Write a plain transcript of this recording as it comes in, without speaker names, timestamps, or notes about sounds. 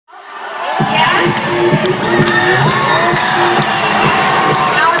I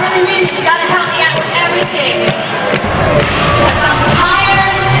really mean it. You gotta help me out with everything. Because I'm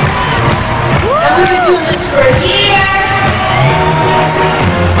tired. And we've been doing this for a year.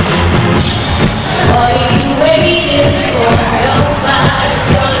 What are you waiting for? Nobody's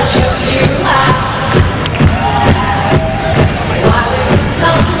gonna show you how. Why wait for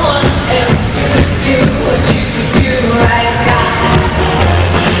someone else to do what you could do right now?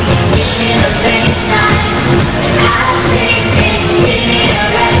 Give me the baseline, and I'll shake it. Give me a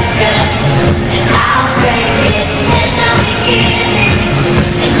record, and I'll break it. There's no beginning,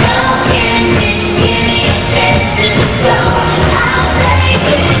 and no ending. Give me a chance to go. I'll take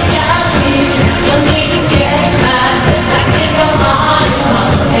it. Tell me, don't need to guess. I can go on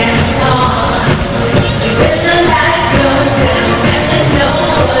and on. When the lights go down and there's no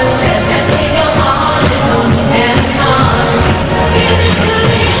one left, I can go on and on. Give it to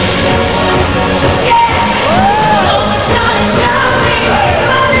me. Yeah. No one's gonna show me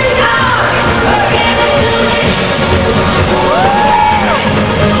running on. Give it to me.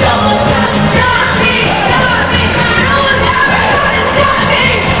 No one's gonna stop me. No one's ever gonna stop me.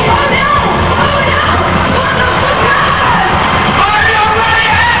 Oh no, oh no, oh no, oh God. Are you ready,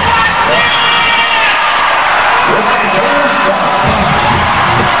 NYC?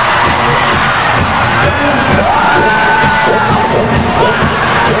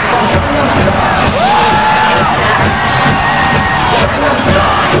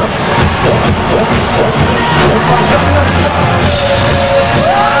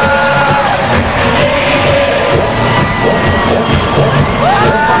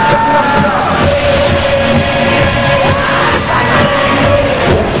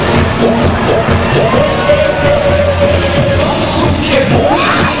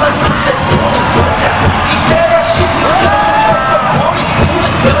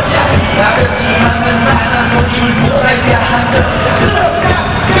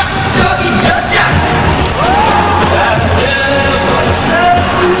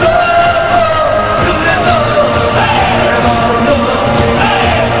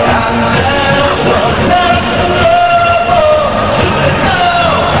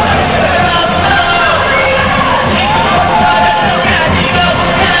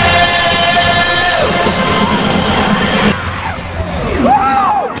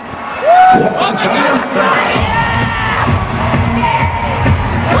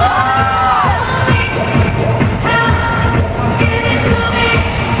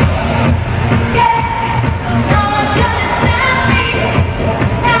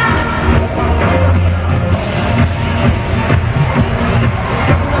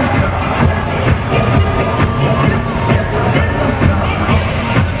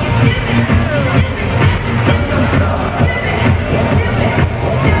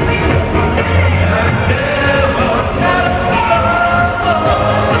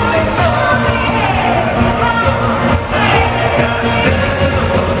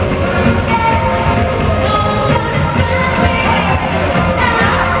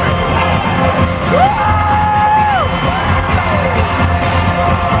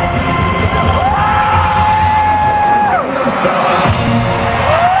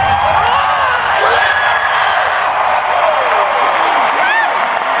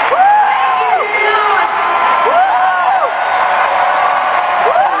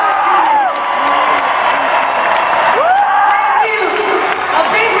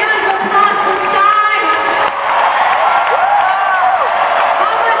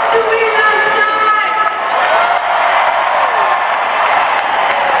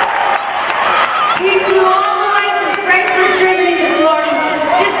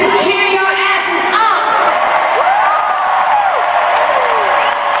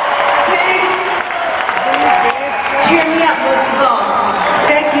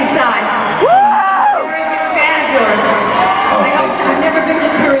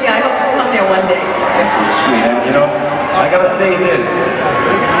 Say this,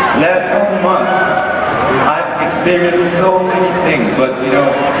 last couple months, I've experienced so many things, but you know,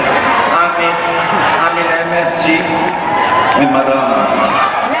 I'm in MSG with Madonna.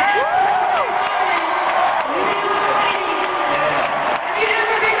 Have you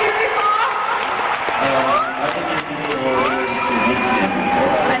ever been here before? I've been here before, just a Knicks game.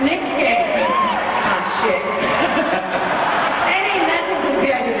 A Knicks game? Ah, shit. That ain't nothing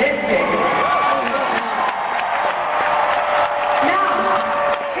compared to this big.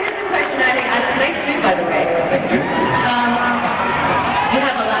 Nice suit, by the way. Thank you. You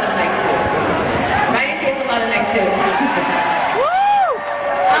have a lot of nice suits, right? He has a lot of nice suits.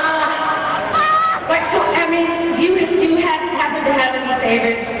 But so, I mean, do you happen to have any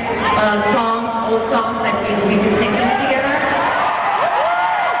favorite songs old songs that we can sing them together?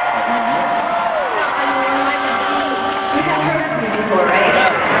 No, I mean, you might not. You have heard of me before, right?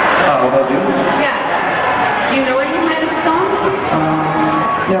 How about you? Yeah. Do you know any of my songs?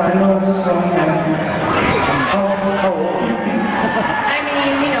 Yeah, I know some. How old are you? I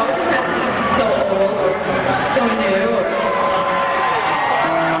mean, you know, it doesn't have to be so old or so new or...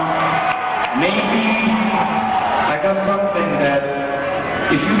 Maybe I got something that,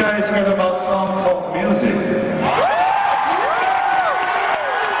 if you guys heard about a song called Music,